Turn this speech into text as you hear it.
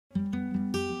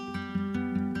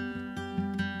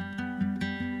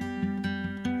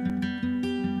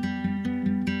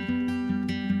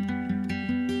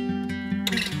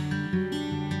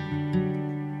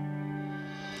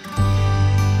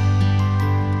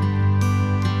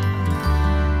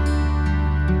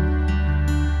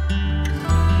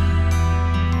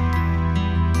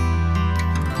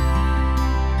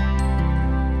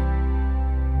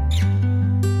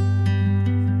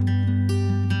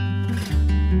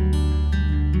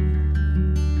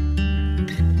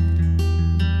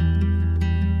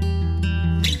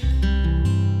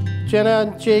Jenna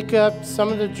and Jacob,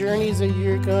 some of the journeys that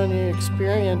you're going to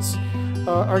experience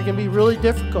are going to be really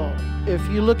difficult. If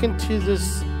you look into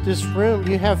this room,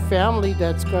 you have family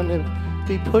that's going to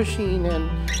be pushing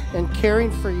and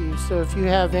caring for you. So if you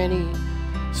have any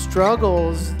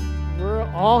struggles, we're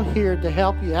all here to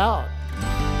help you out.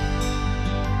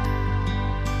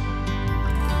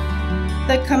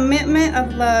 The commitment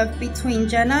of love between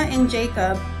Jenna and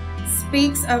Jacob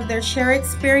speaks of their shared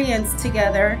experience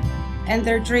together and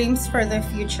their dreams for the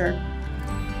future,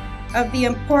 of the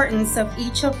importance of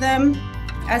each of them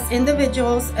as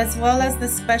individuals as well as the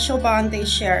special bond they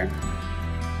share,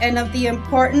 and of the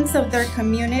importance of their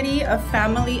community of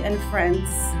family and friends.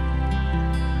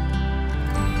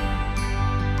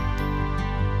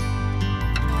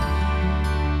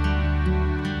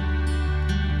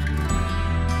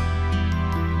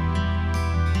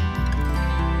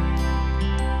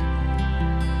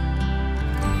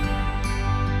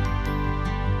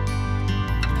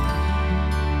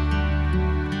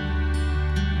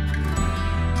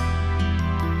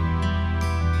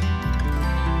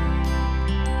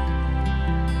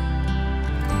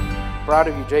 Proud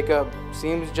of you, Jacob.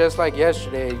 Seems just like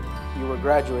yesterday you were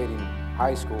graduating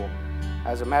high school.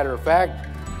 As a matter of fact,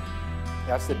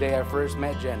 that's the day I first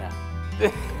met Jenna.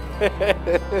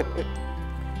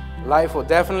 Life will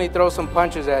definitely throw some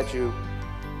punches at you,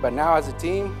 but now as a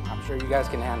team, I'm sure you guys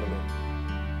can handle it.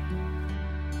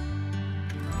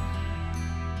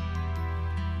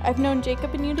 I've known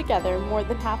Jacob and you together more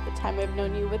than half the time I've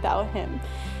known you without him,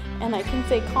 and I can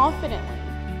say confidently,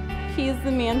 he is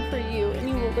the man for you, and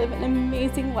you will live an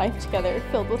amazing life together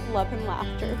filled with love and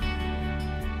laughter.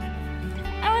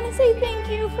 I want to say thank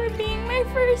you for being my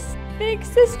first big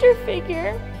sister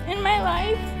figure in my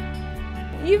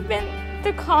life. You've been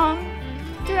the calm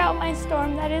throughout my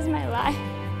storm that is my life.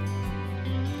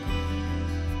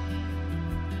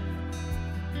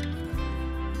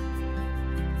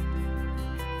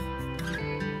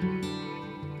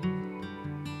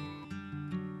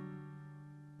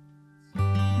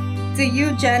 Do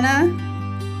you, Jenna,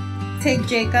 take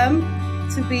Jacob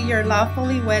to be your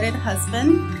lawfully wedded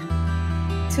husband,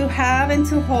 to have and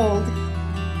to hold,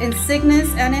 in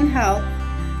sickness and in health,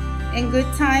 in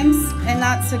good times and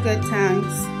not so good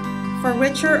times, for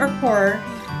richer or poorer,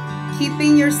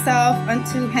 keeping yourself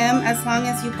unto him as long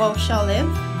as you both shall live?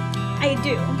 I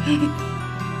do.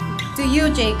 Do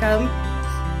you, Jacob,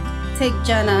 take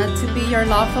Jenna to be your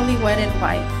lawfully wedded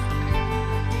wife,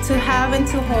 to have and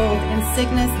to hold in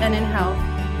sickness and in health,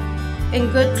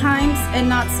 in good times and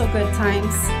not so good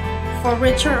times, for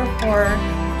richer or poorer,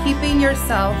 keeping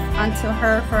yourself unto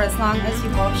her for as long as you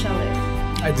both shall live?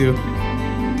 I do.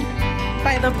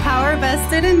 By the power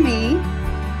vested in me,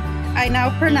 I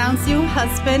now pronounce you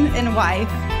husband and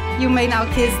wife. You may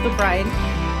now kiss the bride.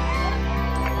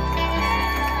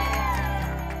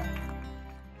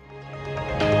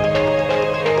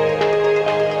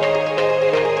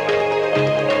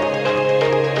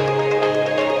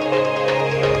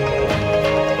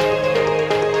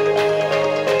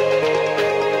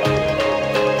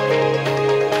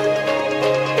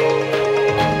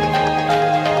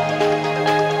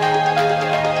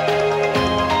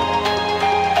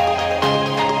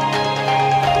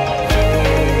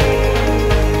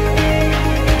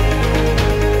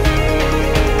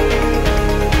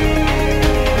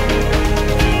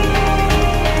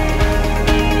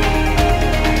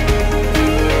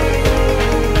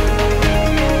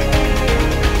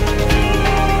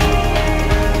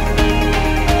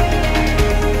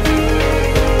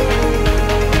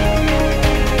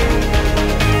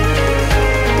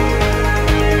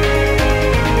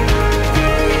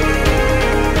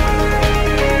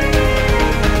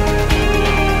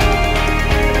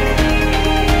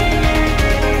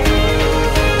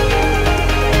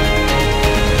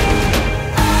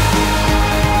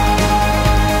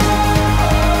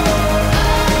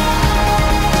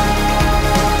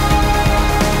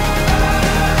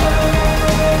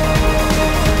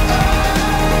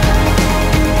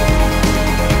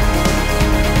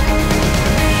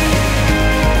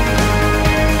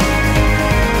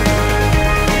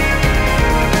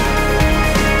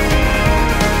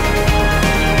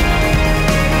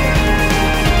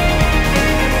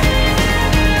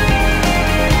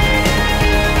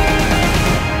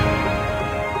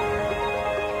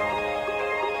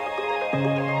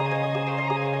 you.